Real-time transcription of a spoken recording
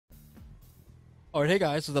Alright, hey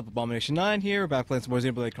guys, what's up? Abomination9 here. We're back playing some more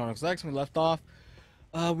Xenoblade Chronicles X. We left off.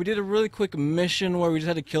 We did a really quick mission where we just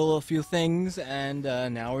had to kill a few things, and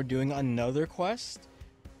now we're doing another quest.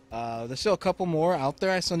 There's still a couple more out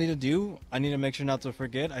there I still need to do. I need to make sure not to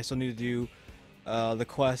forget. I still need to do the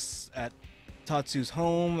quests at Tatsu's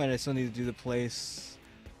home, and I still need to do the place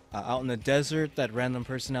out in the desert, that random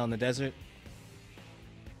person out in the desert.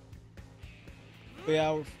 But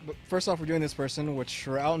yeah, first off, we're doing this person, which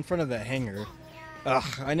we're out in front of that hangar.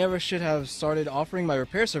 Ugh, I never should have started offering my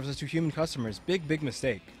repair services to human customers. Big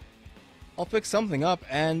mistake. I'll pick something up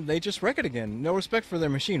and they just wreck it again. No respect for their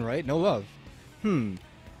machine, right? No love.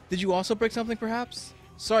 Did you also break something perhaps?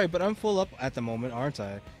 Sorry, but I'm full up at the moment, aren't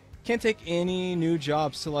I? Can't take any new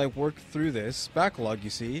jobs till I work through this backlog,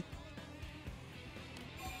 you see.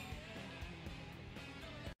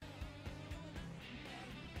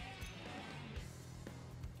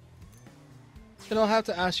 Then I'll have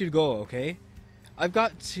to ask you to go, okay? I've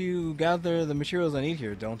got to gather the materials I need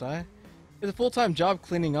here, don't I? It's a full-time job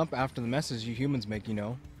cleaning up after the messes you humans make, you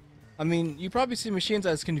know. I mean, you probably see machines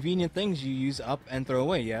as convenient things you use up and throw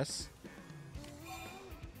away, yes?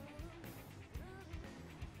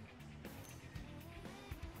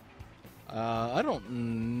 I don't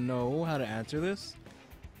know how to answer this.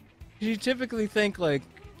 You typically think, like,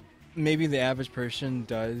 maybe the average person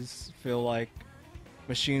does feel like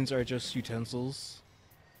machines are just utensils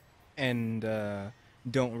and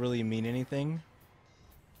don't really mean anything.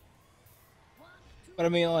 But I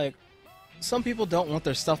mean, like, some people don't want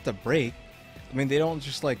their stuff to break. I mean, they don't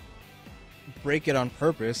just like break it on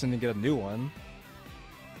purpose and then get a new one.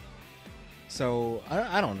 So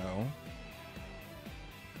I don't know.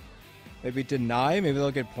 Maybe deny. Maybe they'll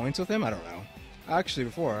get points with him. I don't know. Actually,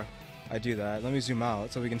 before I do that, let me zoom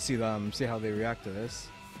out so we can see them, see how they react to this.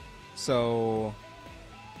 So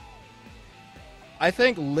I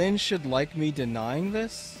think Lynn should like me denying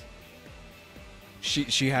this.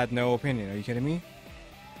 She had no opinion. Are you kidding me?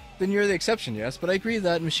 Then you're the exception, yes, but I agree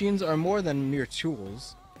that machines are more than mere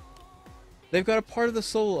tools. They've got a part of the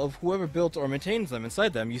soul of whoever built or maintains them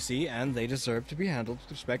inside them, you see, and they deserve to be handled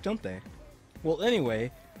with respect, don't they? Well,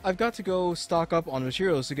 anyway, I've got to go stock up on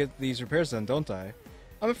materials to get these repairs done, don't I?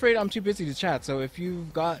 I'm afraid I'm too busy to chat, so if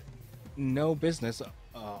you've got no business,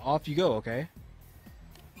 off you go, okay?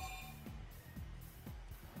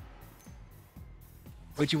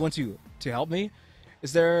 Wait, you want to help me?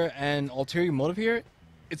 Is there an ulterior motive here?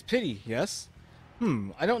 It's pity, yes?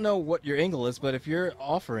 I don't know what your angle is, but if you're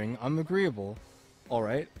offering, I'm agreeable.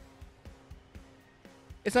 Alright.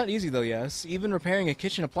 It's not easy though, yes? Even repairing a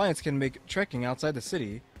kitchen appliance can make trekking outside the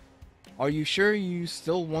city. Are you sure you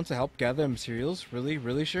still want to help gather materials?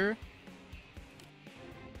 Really sure?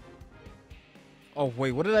 Oh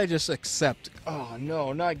wait, what did I just accept? Oh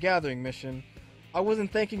no, not gathering mission. I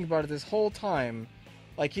wasn't thinking about it this whole time.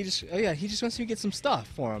 Like he just, oh yeah, he just wants me to get some stuff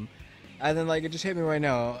for him. And then like it just hit me right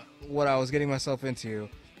now what I was getting myself into.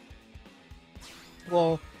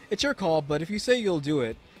 Well, it's your call, but if you say you'll do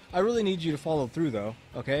it, I really need you to follow through though,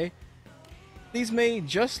 okay? These may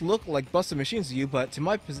just look like busted machines to you, but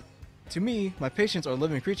to me, my patients are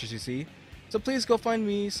living creatures, you see. So please go find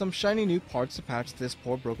me some shiny new parts to patch this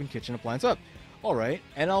poor broken kitchen appliance up. Alright,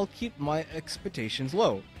 and I'll keep my expectations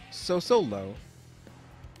low. So low.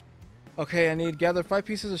 Okay, I need to gather 5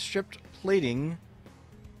 pieces of stripped plating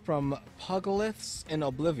from Pogoliths in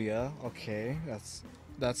Oblivia. Okay,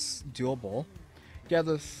 that's doable.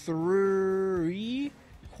 Gather 3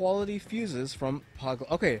 quality fuses from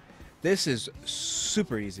Pogolith. Okay, this is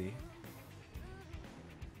super easy.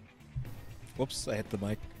 Whoops, I hit the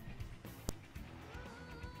mic.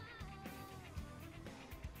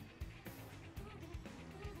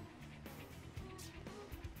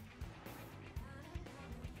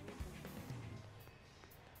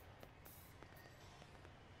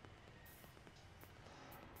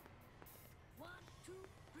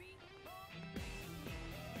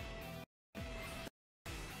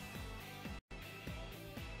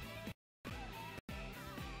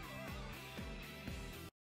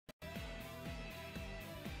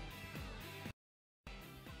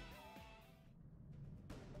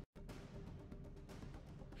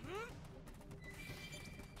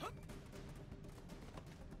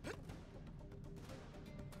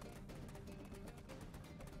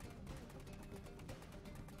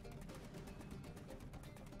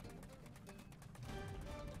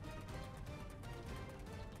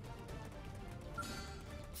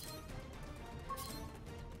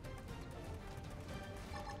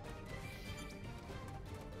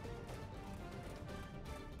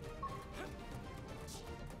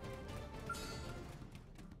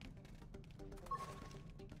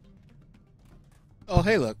 Oh,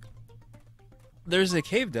 hey, look. There's a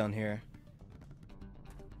cave down here.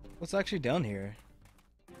 What's actually down here?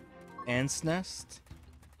 Ant's nest?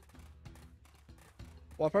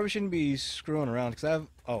 Well, I probably shouldn't be screwing around because I have...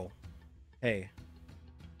 Oh. Hey.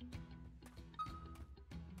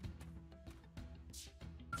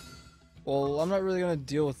 Well, I'm not really gonna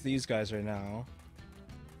deal with these guys right now.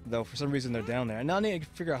 Though, for some reason, they're down there. And now I need to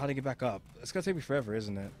figure out how to get back up. It's gonna take me forever,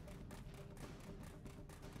 isn't it?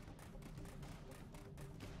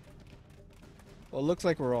 Well, it looks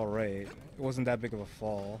like we're alright. It wasn't that big of a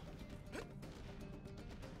fall.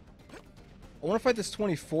 I want to fight this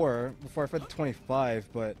 24 before I fight the 25,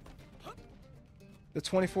 but... the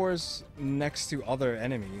 24 is next to other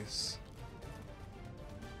enemies.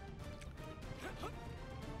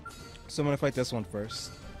 So I'm gonna fight this one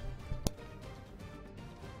first.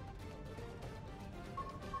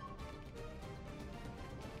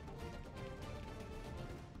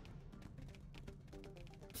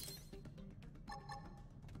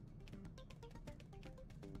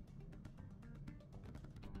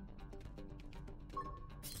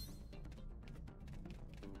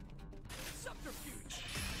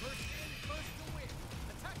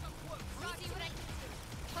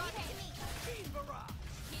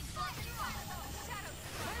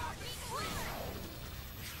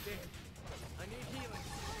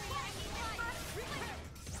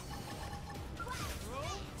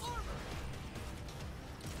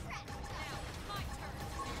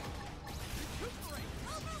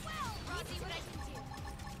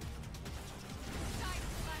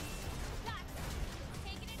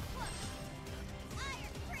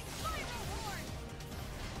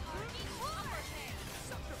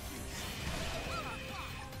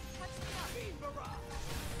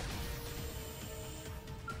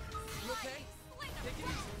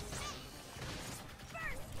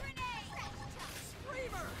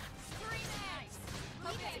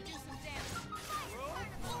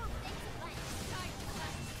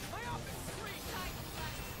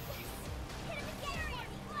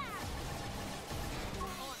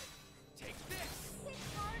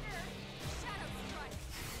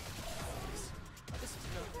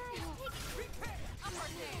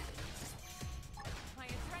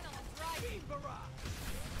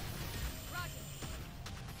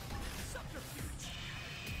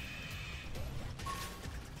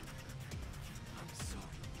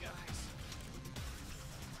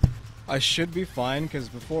 I should be fine, because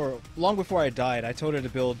long before I died, I told her to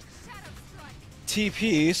build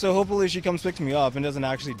TP, so hopefully she comes pick me up and doesn't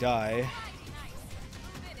actually die.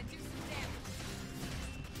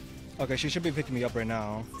 Okay, she should be picking me up right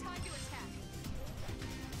now.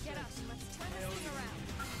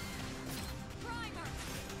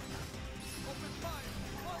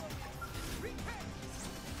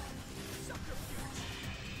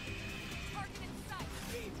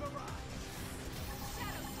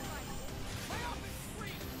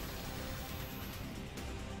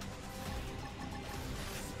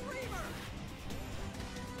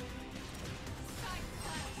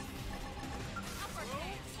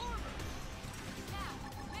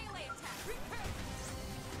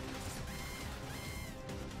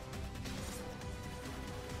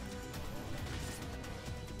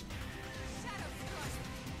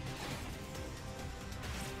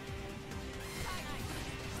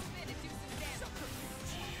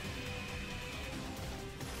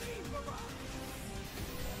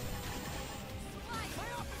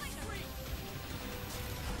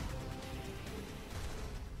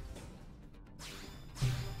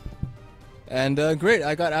 And great,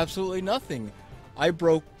 I got absolutely nothing.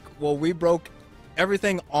 We broke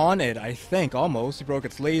everything on it, I think, almost. We broke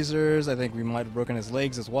its lasers, I think we might have broken his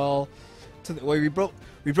legs as well. We broke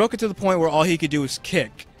it to the point where all he could do was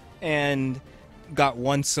kick, and got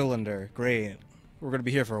one cylinder. Great. We're gonna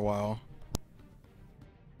be here for a while.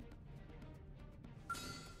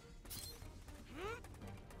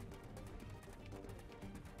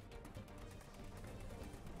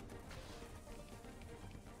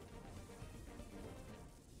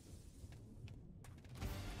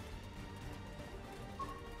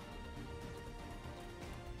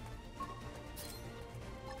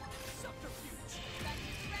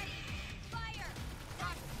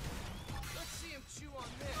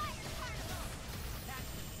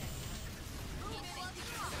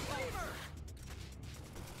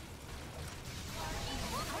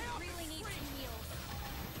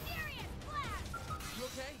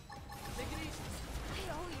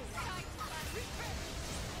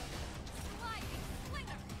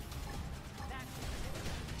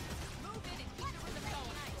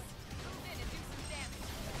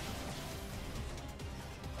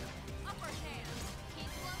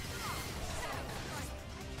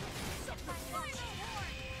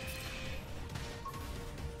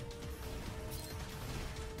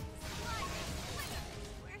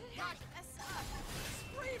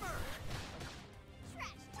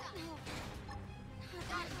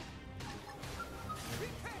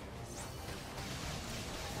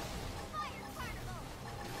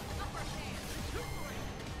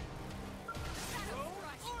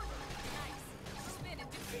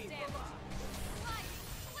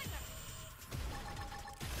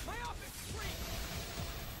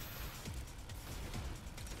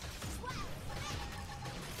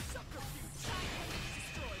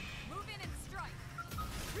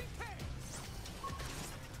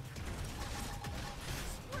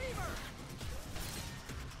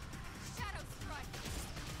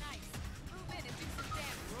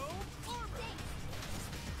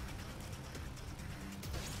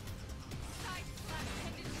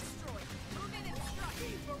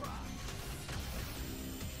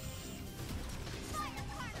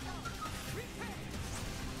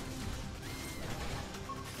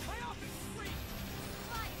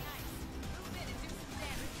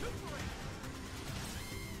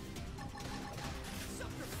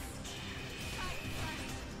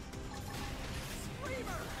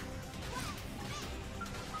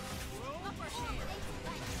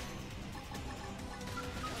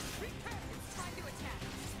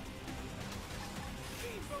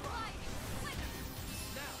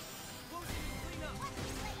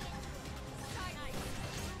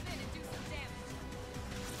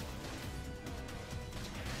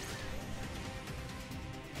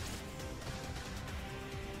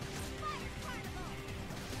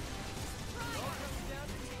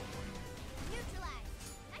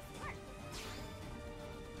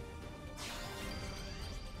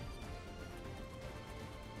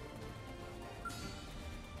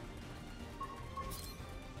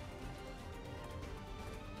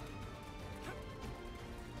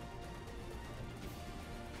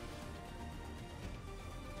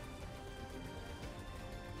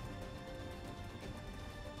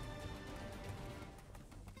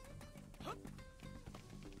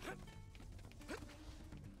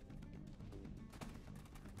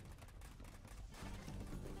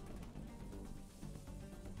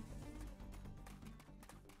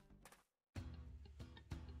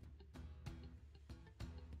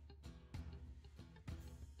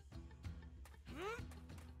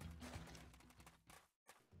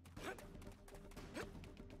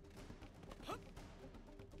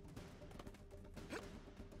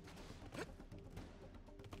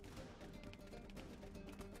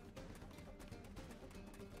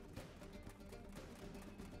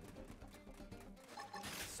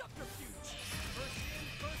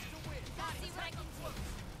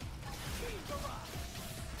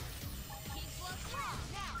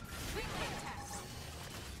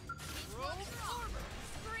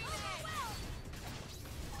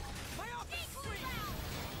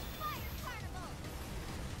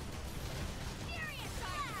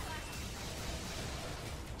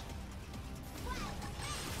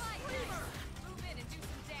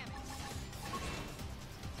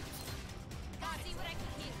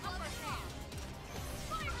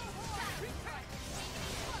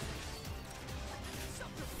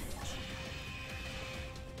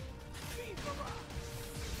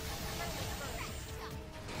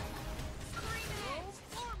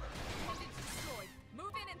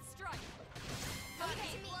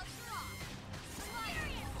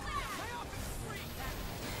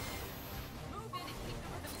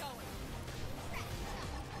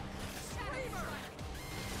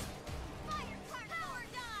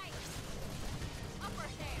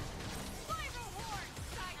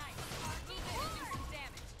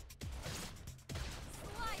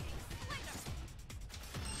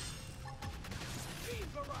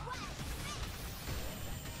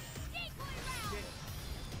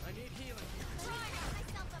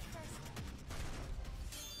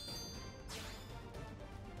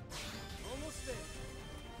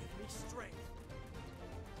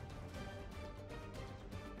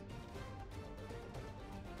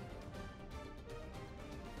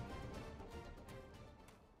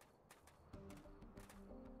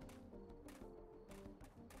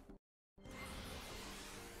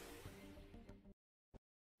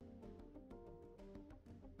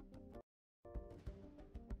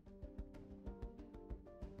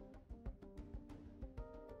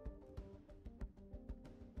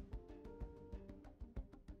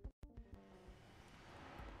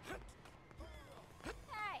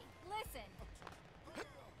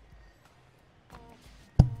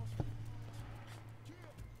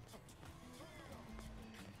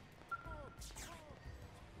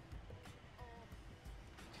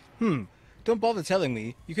 Don't bother telling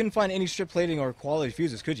me. You couldn't find any strip plating or quality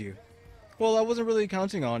fuses, could you? Well, I wasn't really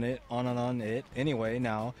counting on it anyway.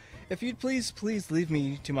 Now, if you'd please leave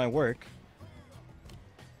me to my work.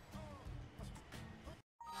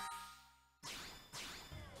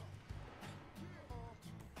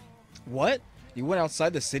 What? You went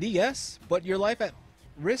outside the city, yes? But your life at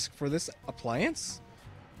risk for this appliance?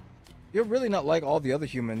 You're really not like all the other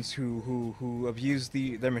humans who abuse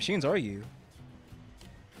their machines, are you?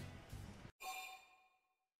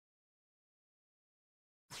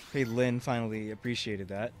 Hey, Lynn finally appreciated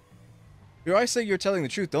that. Your eyes say you're telling the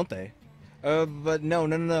truth, don't they? But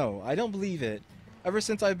no. I don't believe it. Ever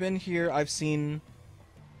since I've been here, I've seen...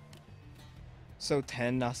 So,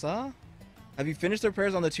 Ten Nasa? Have you finished the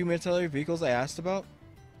repairs on the 2 military vehicles I asked about?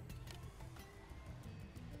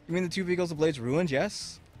 You mean the 2 vehicles the blades ruined,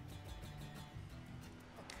 yes?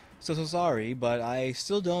 So sorry, but I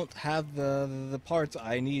still don't have the parts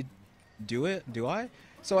I need. Do I?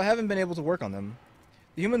 So I haven't been able to work on them.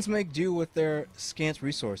 The humans make do with their scant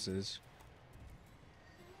resources.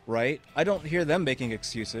 Right? I don't hear them making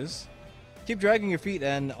excuses. Keep dragging your feet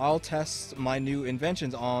and I'll test my new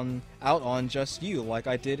inventions out on just you like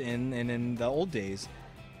I did in the old days.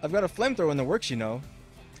 I've got a flamethrower in the works, you know.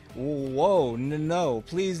 Whoa, no,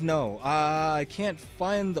 please no. I can't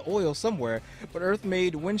find the oil somewhere, but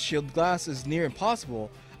Earth-made windshield glass is near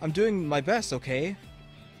impossible. I'm doing my best, okay?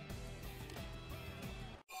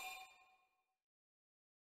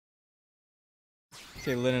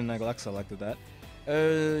 Okay, Lynn and Alexa selected that.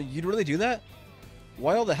 You'd really do that?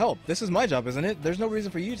 Why all the help? This is my job, isn't it? There's no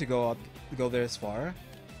reason for you to go there this far.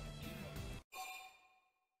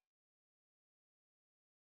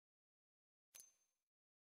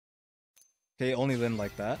 Okay, only Lynn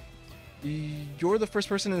like that. You're the first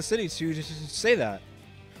person in the city to say that.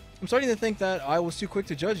 I'm starting to think that I was too quick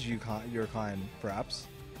to judge your kind, perhaps.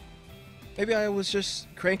 Maybe I was just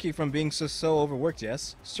cranky from being so overworked,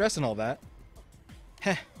 yes? Stress and all that.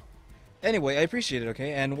 Heh. Anyway, I appreciate it,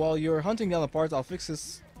 okay? And while you're hunting down the parts, I'll fix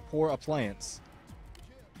this poor appliance.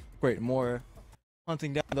 Great, more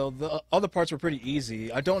hunting down, though. The other parts were pretty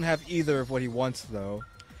easy. I don't have either of what he wants, though.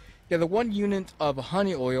 Yeah, the 1 unit of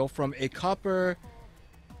honey oil from a copper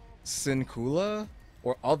Sincula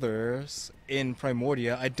or others in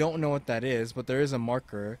Primordia. I don't know what that is, but there is a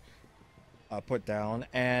marker put down.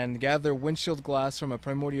 And gather windshield glass from a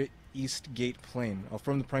Primordia East Gate plane. Oh,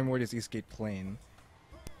 from the Primordia's East Gate plane.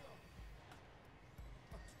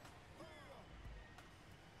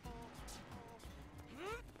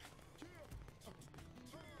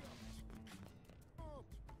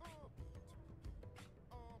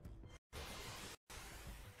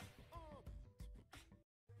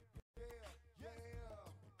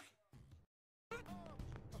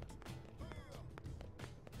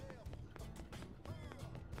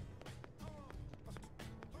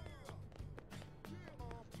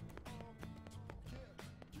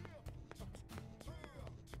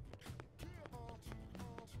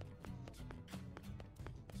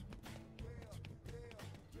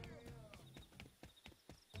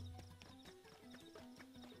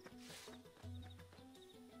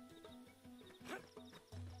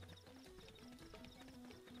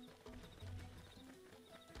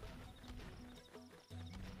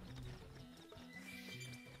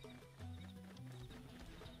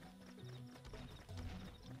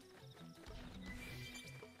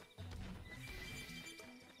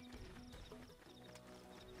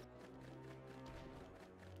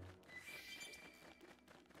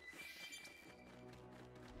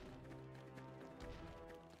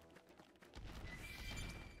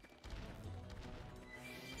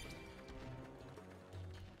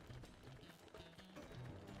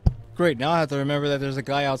 Great, now I have to remember that there's a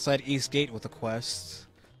guy outside East Gate with a quest.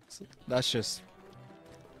 That's just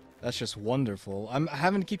wonderful. I'm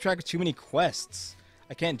having to keep track of too many quests.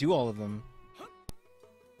 I can't do all of them.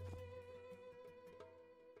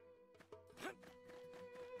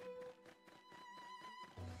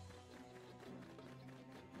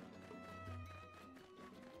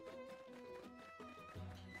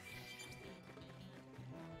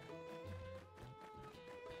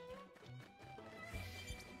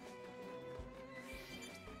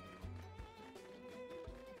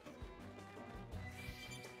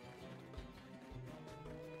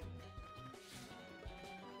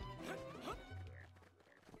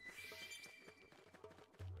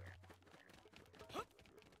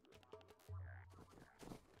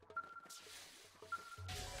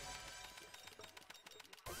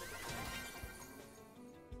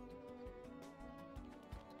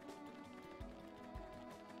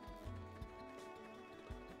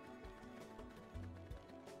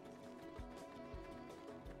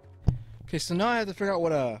 Okay, so now I have to figure out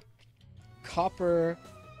what a copper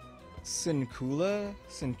cincula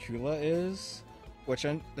is. Which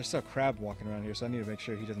there's still a crab walking around here, so I need to make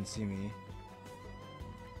sure he doesn't see me.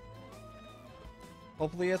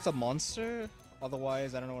 Hopefully it's a monster.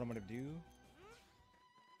 Otherwise, I don't know what I'm gonna do.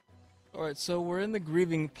 Alright, so we're in the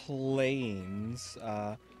Grieving Plains,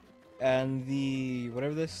 and the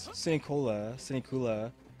whatever this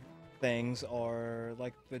cinicula things are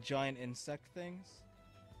like the giant insect things.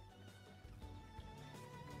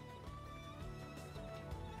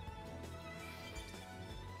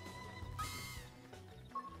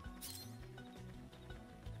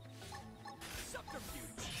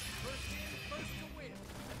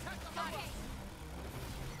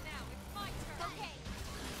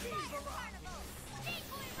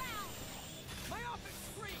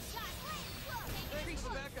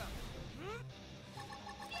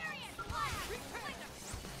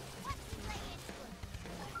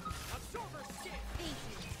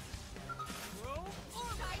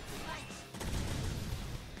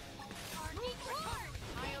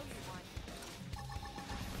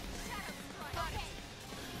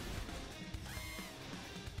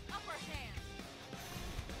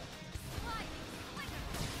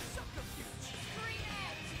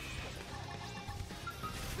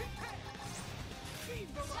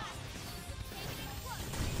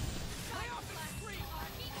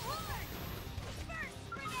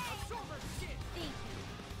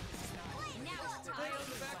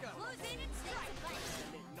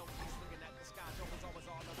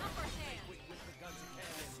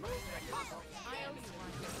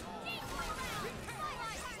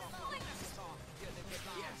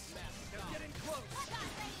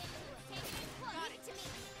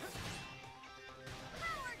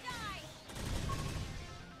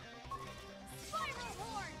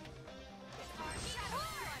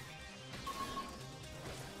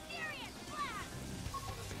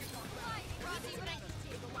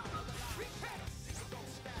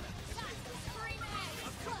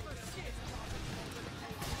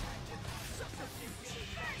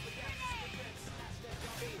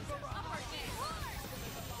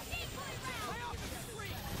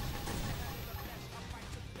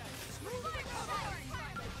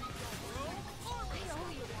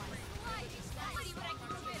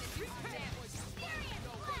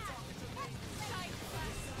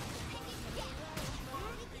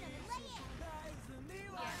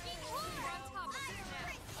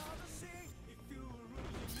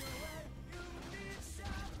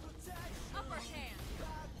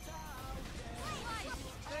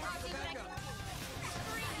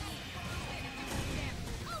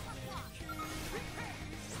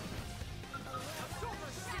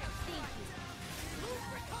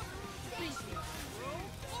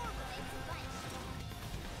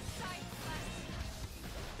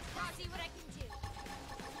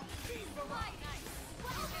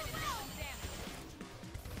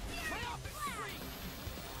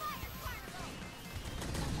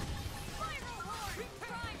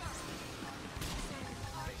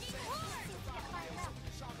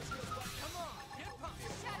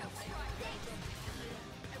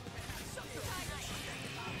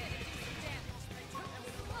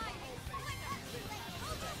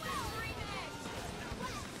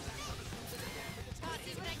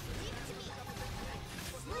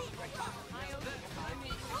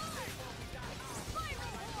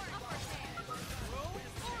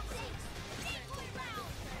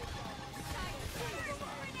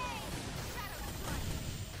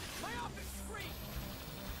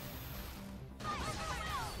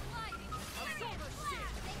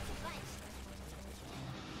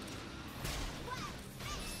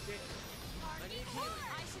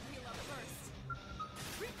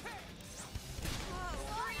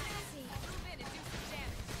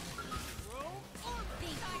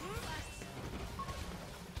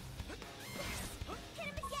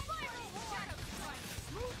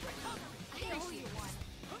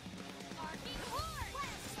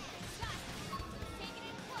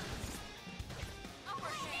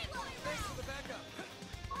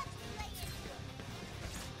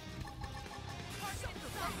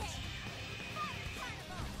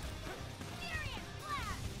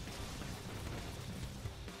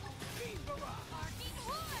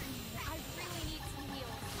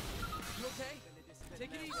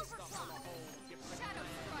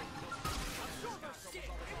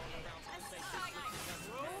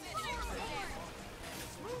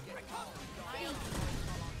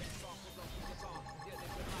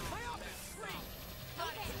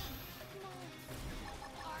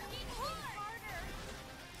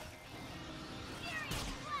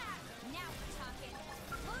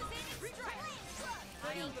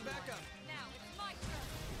 Now it's my turn.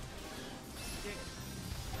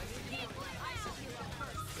 I should heal up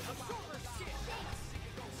first. Absorber shit.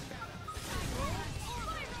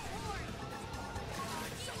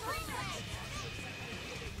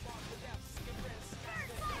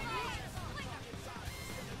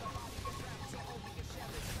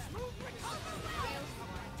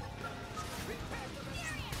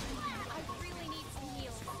 I really need some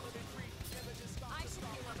heals. I should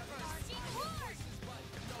heal up first.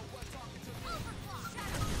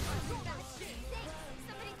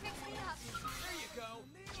 Somebody fix me up. There you go.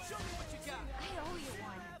 Show me what you got. I owe you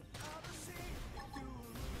one.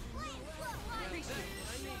 It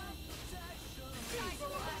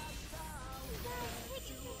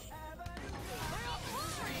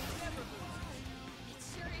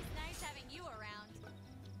sure is nice having you around.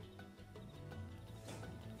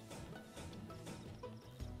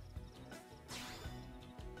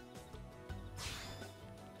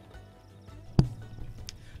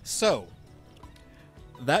 So,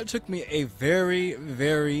 that took me a very,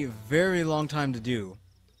 very, very long time to do.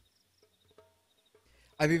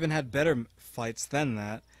 I've even had better fights than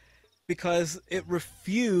that, because it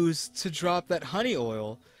refused to drop that honey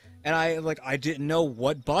oil, and I didn't know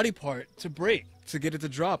what body part to break to get it to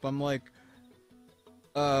drop. I'm like,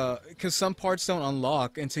 because some parts don't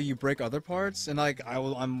unlock until you break other parts, and like I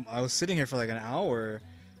was sitting here for like an hour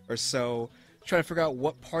or so trying to figure out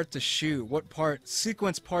what part to shoot, what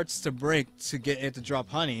sequence parts to break to get it to drop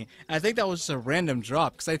honey. And I think that was just a random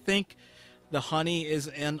drop, because I think the honey is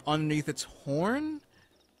underneath its horn,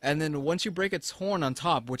 and then once you break its horn on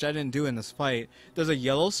top, which I didn't do in this fight, there's a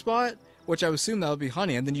yellow spot, which I would assume that would be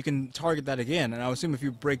honey, and then you can target that again, and I would assume if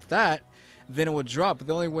you break that, then it would drop. But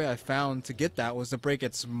the only way I found to get that was to break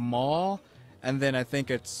its maw, and then I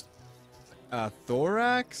think it's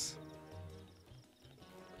thorax,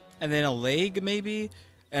 and then a leg maybe,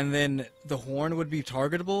 and then the horn would be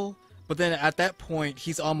targetable. But then at that point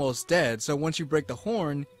he's almost dead, so once you break the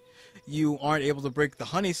horn you aren't able to break the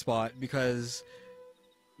honey spot because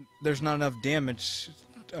there's not enough damage.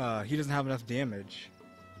 He doesn't have enough damage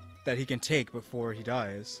that he can take before he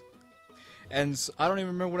dies. And so, I don't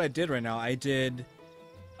even remember what I did right now. I did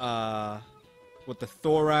with the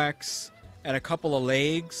thorax and a couple of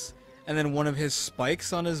legs, and then one of his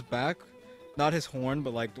spikes on his back. Not his horn,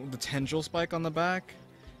 but like the tendril spike on the back.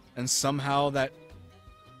 And somehow that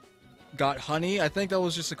got honey. I think that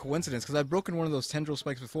was just a coincidence, because I've broken one of those tendril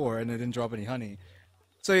spikes before and it didn't drop any honey.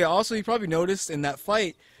 So yeah, also you probably noticed in that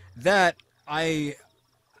fight that I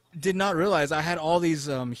did not realize I had all these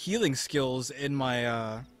healing skills in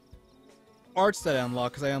my arts that I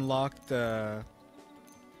unlocked, because I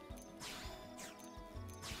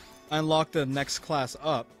unlocked the next class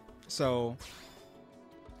up. So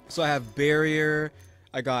I have barrier,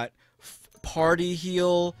 I got party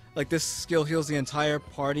heal, like this skill heals the entire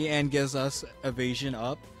party and gives us evasion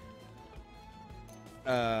up.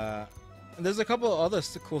 And there's a couple of other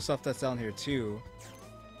cool stuff that's down here too.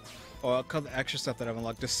 Or a couple extra stuff that I've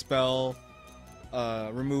unlocked. Dispel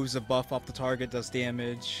removes a buff off the target, does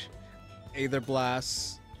damage. Aether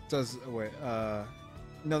Blast does, wait,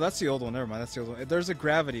 no, that's the old one, never mind, that's the old one. There's a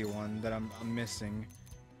gravity one that I'm missing.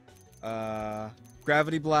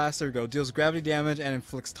 Gravity Blast, there we go, deals gravity damage and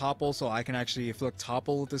inflicts topple, so I can actually inflict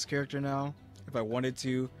topple with this character now, if I wanted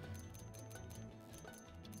to.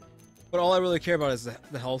 But all I really care about is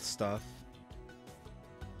the health stuff.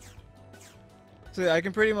 So yeah, I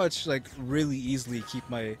can pretty much, like, really easily keep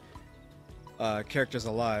my characters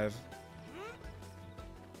alive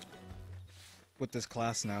with this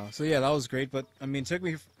class now. So yeah, that was great, but I mean, it took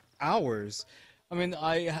me hours. I mean,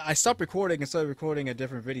 I stopped recording and started recording a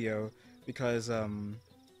different video because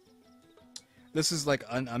this is like,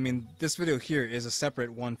 I mean, this video here is a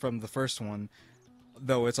separate one from the first one,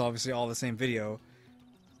 though it's obviously all the same video,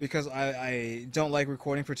 because I don't like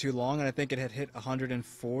recording for too long, and I think it had hit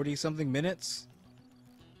 140 something minutes.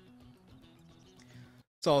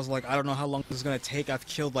 So I was like, I don't know how long this is gonna take. I've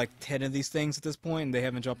killed like 10 of these things at this point, and they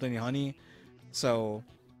haven't dropped any honey. So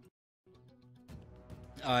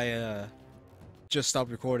I just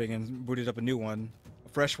stopped recording and booted up a new one, a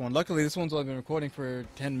fresh one. Luckily, this one's only been recording for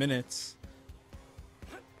 10 minutes.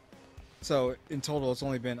 So in total, it's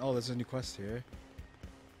only been, oh, there's a new quest here.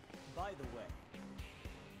 By the way,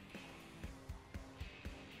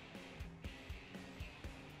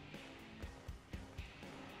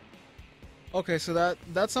 Okay, so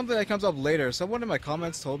that's something that comes up later. Someone in my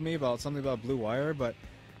comments told me about something about Blue Wire, but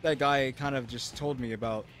that guy kind of just told me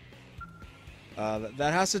about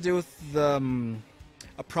that has to do with the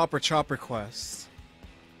a proper chopper quest.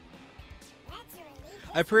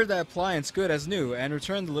 I've heard that appliance good as new and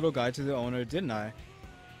returned the little guy to the owner, didn't I?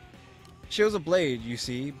 She was a blade, you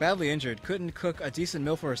see, badly injured, couldn't cook a decent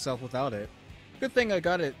meal for herself without it. Good thing I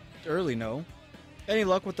got it early, no? Any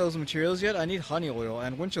luck with those materials yet? I need honey oil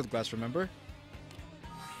and windshield glass, remember?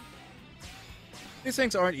 These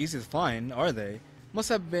things aren't easy to find, are they? Must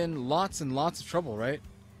have been lots and lots of trouble, right?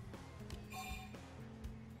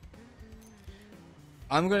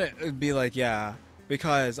 I'm gonna be like, yeah,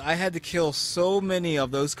 because I had to kill so many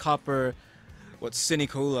of those copper,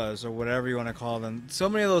 sinicolas or whatever you want to call them. So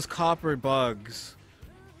many of those copper bugs.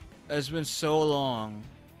 It's been so long.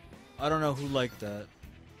 I don't know who liked that.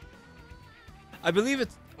 I believe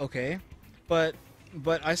it's okay, but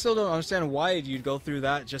I still don't understand why you'd go through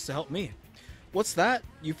that just to help me. What's that?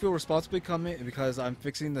 You feel responsibly coming because I'm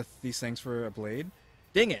fixing these things for a blade?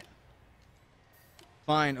 Dang it.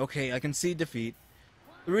 Fine, okay, I concede defeat.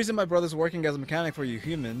 The reason my brother's working as a mechanic for you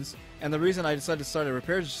humans, and the reason I decided to start a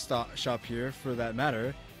repair shop here, for that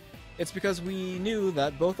matter, it's because we knew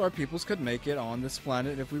that both our peoples could make it on this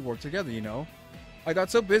planet if we worked together, you know? I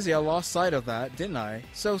got so busy I lost sight of that, didn't I?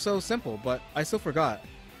 So simple, but I still forgot.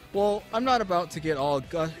 Well, I'm not about to get all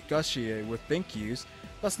gushy with thank yous.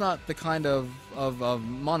 That's not the kind of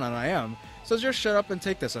monon I am. So just shut up and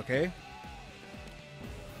take this, okay?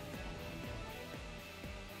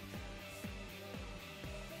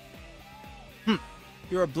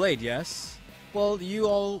 You're a blade, yes? Well, you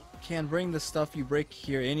all can bring the stuff you break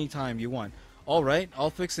here anytime you want. Alright, I'll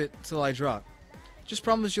fix it till I drop. Just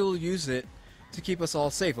promise you'll use it to keep us all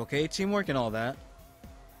safe, okay? Teamwork and all that.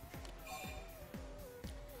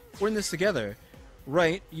 We're in this together.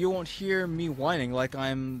 Right, you won't hear me whining like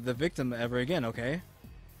I'm the victim ever again, okay?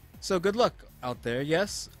 So good luck out there,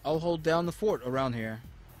 yes? I'll hold down the fort around here.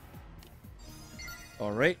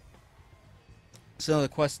 Alright. So the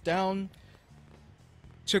quest down.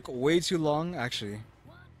 Took way too long, actually.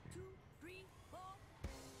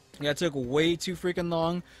 Yeah, it took way too freaking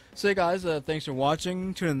long. So hey guys, thanks for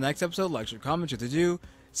watching. Tune in the next episode. Like, share, comment, what to do.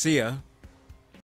 See ya.